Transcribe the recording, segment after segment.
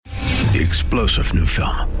The explosive new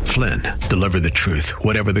film, Flynn, deliver the truth,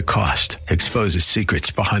 whatever the cost, exposes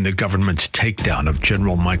secrets behind the government's takedown of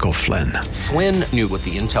General Michael Flynn. Flynn knew what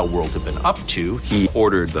the intel world had been up to. He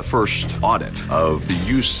ordered the first audit of the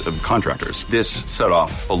use of contractors. This set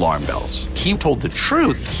off alarm bells. He told the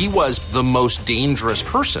truth. He was the most dangerous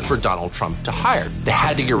person for Donald Trump to hire. They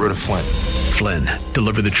had to get rid of Flynn. Flynn,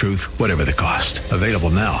 deliver the truth, whatever the cost. Available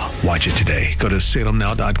now. Watch it today. Go to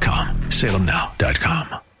salemnow.com.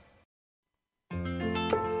 salemnow.com.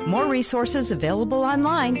 More resources available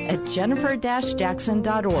online at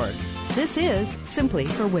jennifer-jackson.org. This is Simply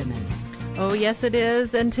for Women. Oh, yes, it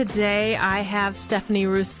is. And today I have Stephanie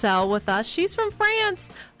Rouselle with us. She's from France.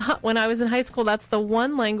 When I was in high school, that's the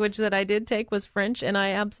one language that I did take was French, and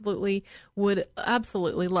I would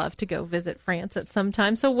absolutely love to go visit France at some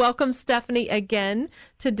time. So welcome, Stephanie, again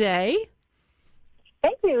today.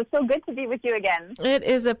 Thank you. So good to be with you again. It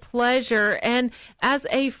is a pleasure. And as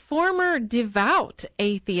a former devout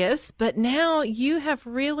atheist, but now you have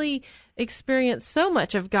really experienced so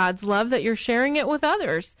much of God's love that you're sharing it with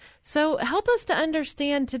others. So help us to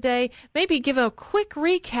understand today, maybe give a quick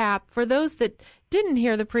recap for those that didn't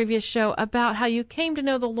hear the previous show about how you came to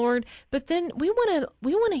know the Lord, but then we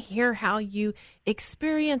want to hear how you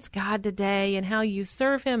experience God today and how you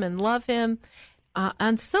serve him and love him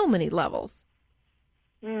on so many levels.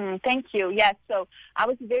 Thank you. Yes, so I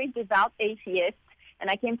was a very devout atheist, and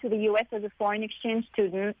I came to the U.S. as a foreign exchange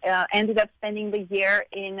student, ended up spending the year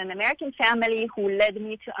in an American family who led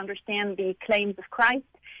me to understand the claims of Christ,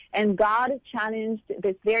 and God challenged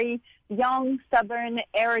this very young, stubborn,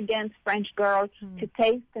 arrogant French girl to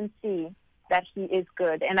taste and see that he is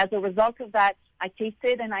good. And as a result of that, I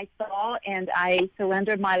tasted and I saw, and I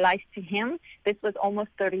surrendered my life to him. This was almost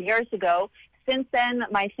 30 years ago. Since then,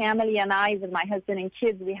 my family and I, with my husband and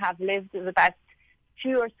kids, we have lived the past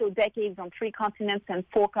 2 or so decades on 3 continents and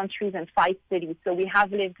 4 countries and 5 cities. So we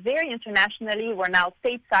have lived very internationally. We're now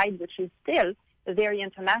stateside, which is still a very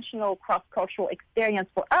international cross-cultural experience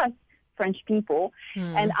for us, French people.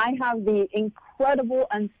 And I have the incredible,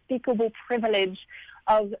 unspeakable privilege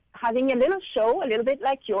of having a little show, a little bit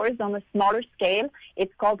like yours, on a smaller scale.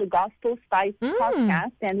 It's called the Gospel Spice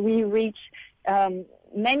Podcast, and we reach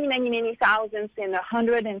many thousands in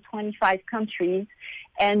 125 countries.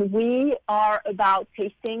 And we are about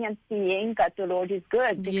tasting and seeing that the Lord is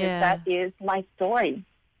good, because that is my story.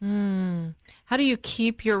 How do you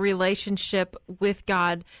keep your relationship with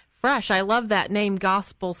God fresh? I love that name,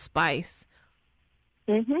 Gospel Spice.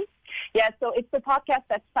 Yeah, so it's the podcast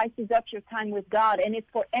that spices up your time with God, and it's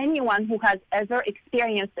for anyone who has ever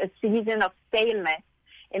experienced a season of staleness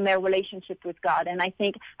in their relationship with God. And I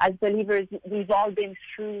think as believers, we've all been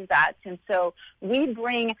through that. And so we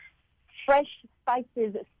bring fresh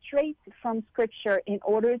spices straight from Scripture in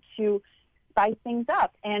order to spice things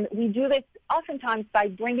up. And we do this oftentimes by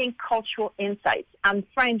bringing cultural insights. I'm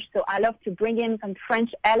French, so I love to bring in some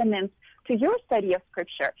French elements to your study of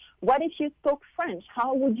Scripture. What if you spoke French?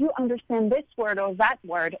 How would you understand this word or that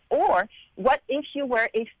word? Or what if you were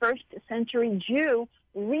a first century Jew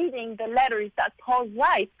reading the letters that Paul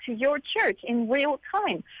writes to your church in real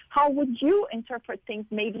time? How would you interpret things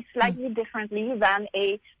maybe slightly differently than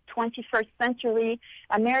a 21st century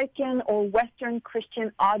American or Western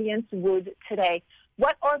Christian audience would today?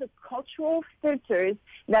 What are the cultural filters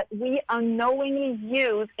that we unknowingly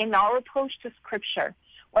use in our approach to Scripture?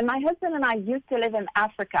 When my husband and I used to live in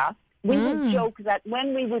Africa, we would joke that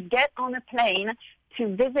when we would get on a plane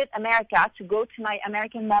to visit America, to go to my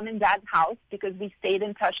American mom and dad's house, because we stayed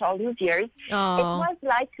in touch all these years, it was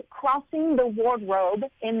like crossing the wardrobe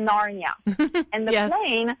in Narnia. And the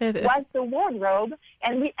plane was the wardrobe,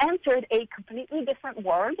 and we entered a completely different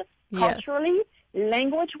world, culturally,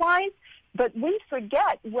 language-wise. But we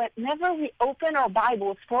forget, whenever we open our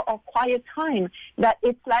Bibles for our quiet time, that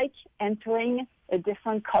it's like entering a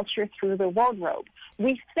different culture through the wardrobe.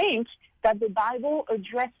 We think that the Bible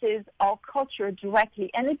addresses our culture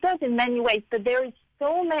directly, and it does in many ways, but there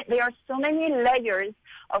are so many layers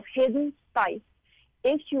of hidden spice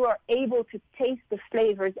if you are able to taste the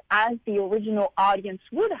flavors as the original audience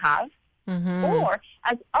would have, or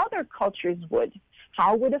as other cultures would.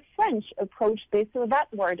 How would a French approach this or that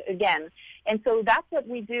word again? And so that's what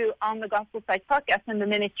we do on the Gospel Side podcast and the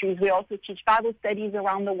ministries. We also teach Bible studies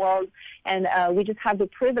around the world, and we just have the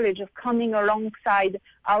privilege of coming alongside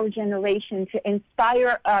our generation to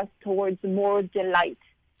inspire us towards more delight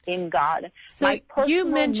in God. So my personal you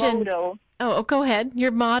mentioned motto... Oh, go ahead.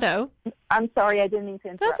 Your motto. I'm sorry, I didn't mean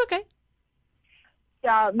to interrupt. That's okay.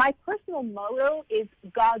 My personal motto is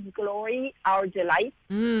God's glory, our delight,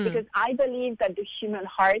 because I believe that the human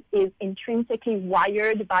heart is intrinsically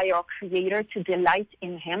wired by our Creator to delight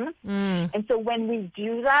in Him. And so when we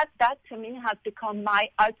do that, that to me has become my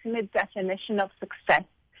ultimate definition of success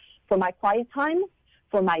for my quiet time,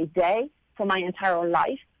 for my day, for my entire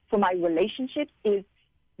life, for my relationships is,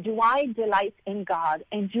 do I delight in God,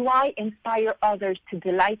 and do I inspire others to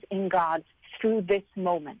delight in God through this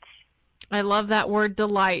moment? I love that word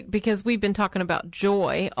delight, because we've been talking about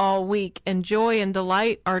joy all week, and joy and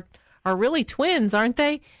delight are really twins, aren't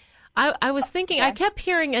they? I was thinking, I kept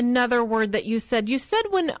hearing another word that you said. You said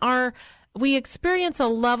when we experience a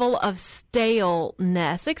level of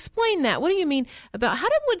staleness. Explain that. What do you mean about, how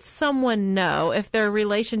would someone know if their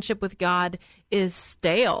relationship with God is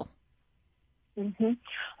stale?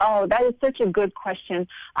 Oh, that is such a good question.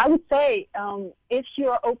 I would say if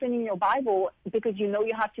you're opening your Bible because you know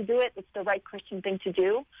you have to do it, it's the right Christian thing to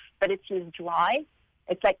do, but it feels dry.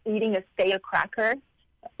 It's like eating a stale cracker.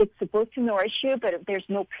 It's supposed to nourish you, but there's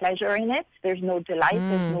no pleasure in it. There's no delight.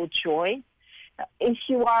 There's no joy. If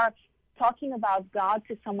you are talking about God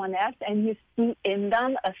to someone else and you see in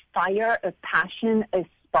them a fire, a passion, a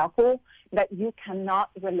sparkle that you cannot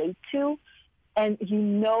relate to, and you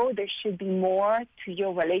know there should be more to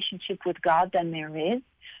your relationship with God than there is,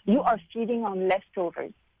 you are feeding on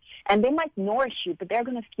leftovers. And they might nourish you, but they're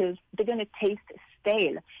going to taste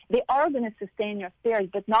stale. They are going to sustain your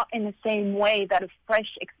spirit, but not in the same way that a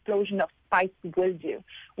fresh explosion of spice will do.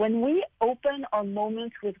 When we open our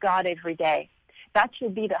moments with God every day, that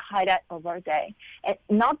should be the highlight of our day. And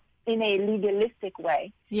not in a legalistic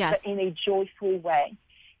way, but in a joyful way.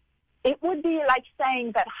 It would be like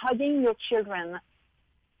saying that hugging your children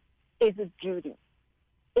is a duty.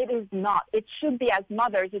 It is not. It should be, as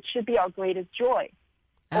mothers, it should be our greatest joy.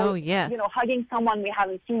 Oh, yes. Hugging someone we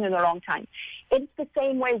haven't seen in a long time. It's the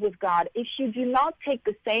same way with God. If you do not take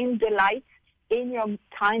the same delight in your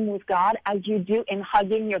time with God as you do in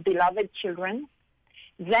hugging your beloved children,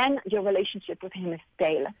 then your relationship with Him is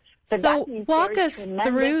stale. But so walk us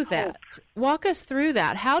through that. Walk us through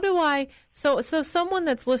that. How do I? So someone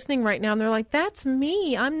that's listening right now, and they're like, "That's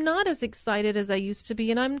me. I'm not as excited as I used to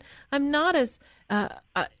be, and I'm not as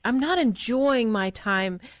I'm not enjoying my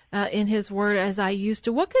time in His Word as I used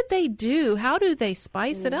to." What could they do? How do they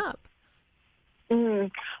spice it up? Oh,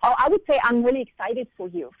 I would say I'm really excited for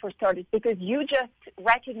you, for starters, because you just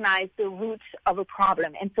recognize the roots of a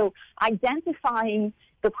problem, and so identifying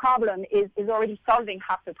the problem is already solving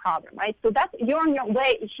half the problem, right? So you're on your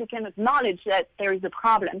way if you can acknowledge that there is a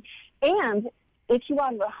problem, and if you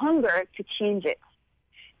have a hunger to change it.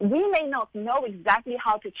 We may not know exactly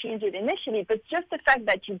how to change it initially, but just the fact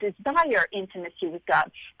that you desire intimacy with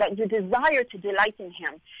God, that you desire to delight in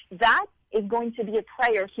Him, that is going to be a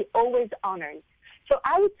prayer He always honors. So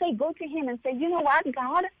I would say go to Him and say, you know what,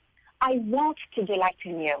 God, I want to delight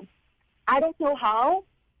in you. I don't know how.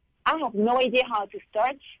 I have no idea how to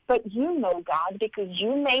start, but you know, God, because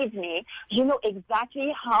you made me. You know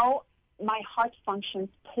exactly how my heart functions.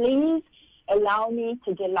 Please allow me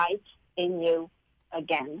to delight in you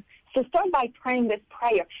again. So start by praying this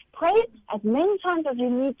prayer. Pray it as many times as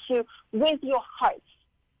you need to with your heart.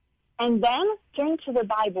 And then turn to the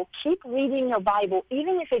Bible. Keep reading your Bible,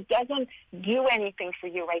 even if it doesn't do anything for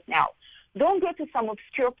you right now. Don't go to some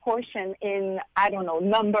obscure portion in,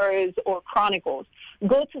 Numbers or Chronicles.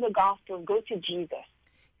 Go to the Gospel. Go to Jesus.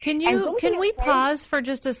 Can we pause for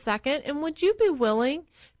just a second? And would you be willing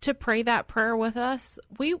to pray that prayer with us?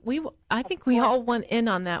 I think we all want in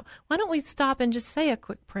on that. Why don't we stop and just say a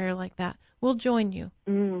quick prayer like that? We'll join you.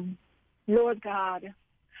 Lord God,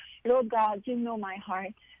 you know my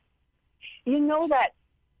heart. You know that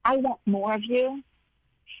I want more of you.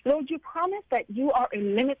 Lord, you promise that you are a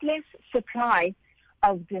limitless supply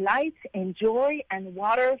of delight and joy and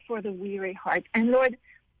water for the weary heart. And Lord,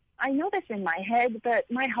 I know this in my head, but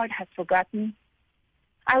my heart has forgotten.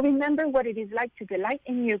 I remember what it is like to delight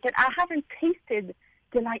in you, but I haven't tasted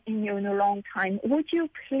delight in you in a long time. Would you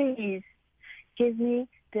please give me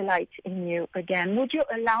delight in you again? Would you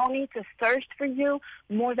allow me to thirst for you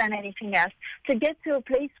more than anything else, to get to a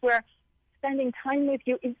place where spending time with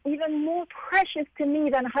you is even more precious to me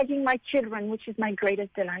than hugging my children, which is my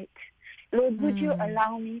greatest delight. Lord, would you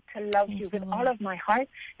allow me to love you with all of my heart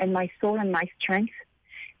and my soul and my strength,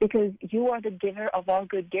 because you are the giver of all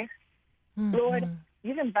good gifts. Lord,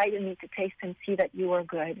 you've invited me to taste and see that you are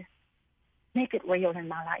good. Make it real in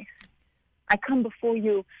my life. I come before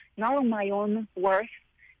you not on my own worth,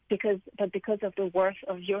 but because of the worth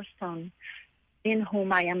of your Son, in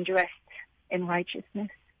whom I am dressed in righteousness.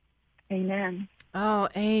 Amen. Oh,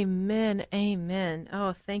 amen, amen.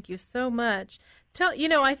 Oh, thank you so much.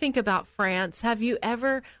 I think about France. We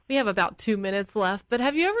have about 2 minutes left, but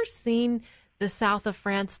have you ever seen the south of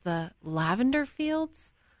France, the lavender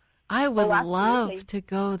fields? I would love to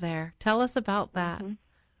go there. Tell us about that. Mm-hmm.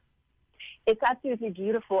 It's absolutely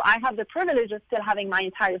beautiful. I have the privilege of still having my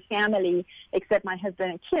entire family, except my husband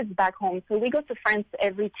and kids, back home. So we go to France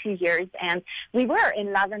every 2 years, and we were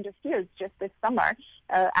in lavender fields just this summer,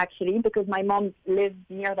 actually, because my mom lives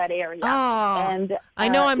near that area. Oh, and I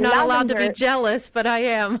know I'm not allowed to be jealous, but I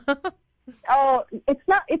am. Oh, it's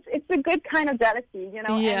not. It's a good kind of jealousy, you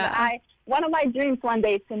know. Yeah. And one of my dreams one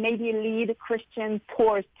day is to maybe lead Christian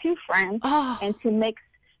tours to France and to mix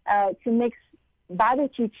Bible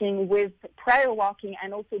teaching with prayer walking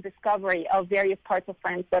and also discovery of various parts of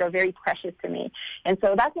France that are very precious to me. And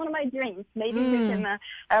so that's one of my dreams. Maybe you can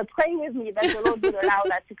pray with me that the Lord would allow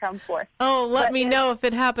that to come forth. Oh, let me know if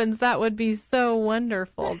it happens. That would be so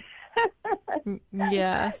wonderful.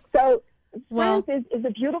 Yes. So France is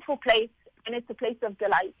a beautiful place, and it's a place of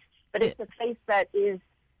delight, but it's a place that is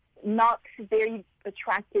not very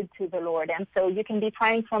attracted to the Lord. And so you can be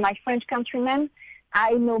praying for my French countrymen.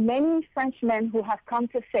 I know many Frenchmen who have come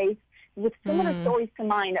to faith with similar stories to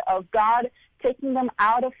mine of God taking them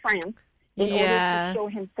out of France in order to show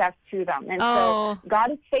himself to them. And so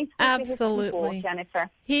God is faithful to his people, Jennifer.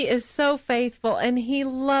 He is so faithful, and he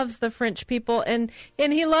loves the French people, and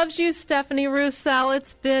he loves you, Stephanie Rouselle.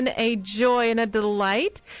 It's been a joy and a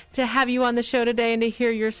delight to have you on the show today and to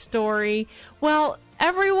hear your story. Well,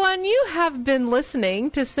 everyone, you have been listening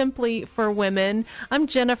to Simply for Women. I'm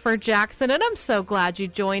Jennifer Jackson, and I'm so glad you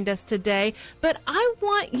joined us today. But I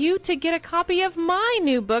want you to get a copy of my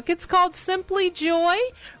new book. It's called Simply Joy,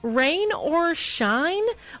 Rain or Shine,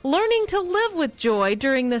 Learning to Live with Joy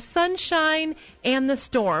During the Sunshine and the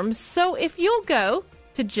Storms. So if you'll go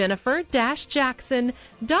to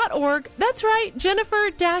jennifer-jackson.org. That's right,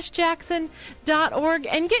 jennifer-jackson.org,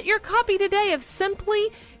 and get your copy today of Simply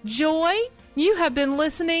Joy. You have been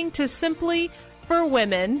listening to Simply for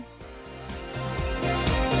Women.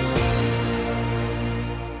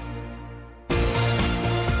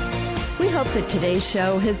 We hope that today's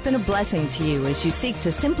show has been a blessing to you as you seek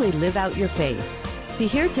to simply live out your faith. To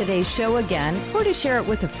hear today's show again or to share it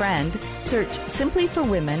with a friend, search Simply for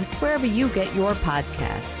Women wherever you get your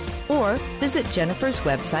podcasts. Or visit Jennifer's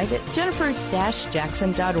website at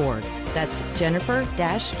jennifer-jackson.org. That's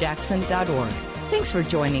jennifer-jackson.org. Thanks for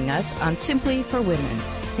joining us on Simply for Women.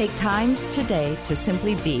 Take time today to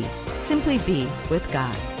simply be with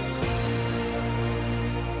God.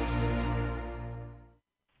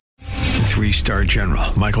 Three-star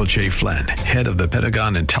General Michael J. Flynn, head of the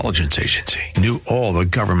Pentagon Intelligence Agency, knew all the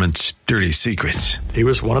government's dirty secrets. He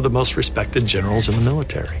was one of the most respected generals in the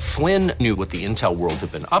military. Flynn knew what the intel world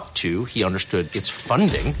had been up to. He understood its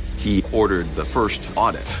funding. He ordered the first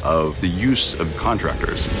audit of the use of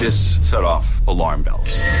contractors. This set off alarm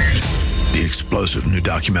bells. The explosive new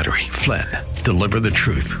documentary, Flynn, Deliver the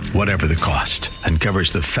Truth, Whatever the Cost,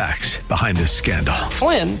 uncovers the facts behind the scandal.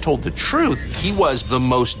 Flynn told the truth. He was the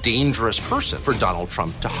most dangerous person for Donald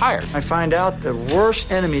Trump to hire. I find out the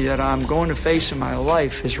worst enemy that I'm going to face in my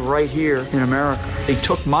life is right here in America. They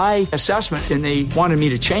took my assessment and they wanted me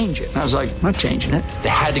to change it. And I was like, I'm not changing it. They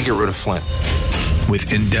had to get rid of Flynn.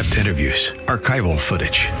 With in-depth interviews, archival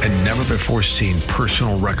footage, and never-before-seen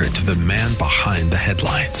personal records of the man behind the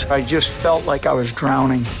headlines. I just felt like I was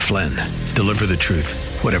drowning. Flynn, Deliver the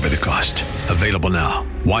Truth, Whatever the Cost. Available now.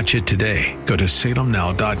 Watch it today. Go to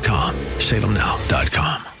salemnow.com.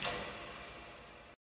 salemnow.com.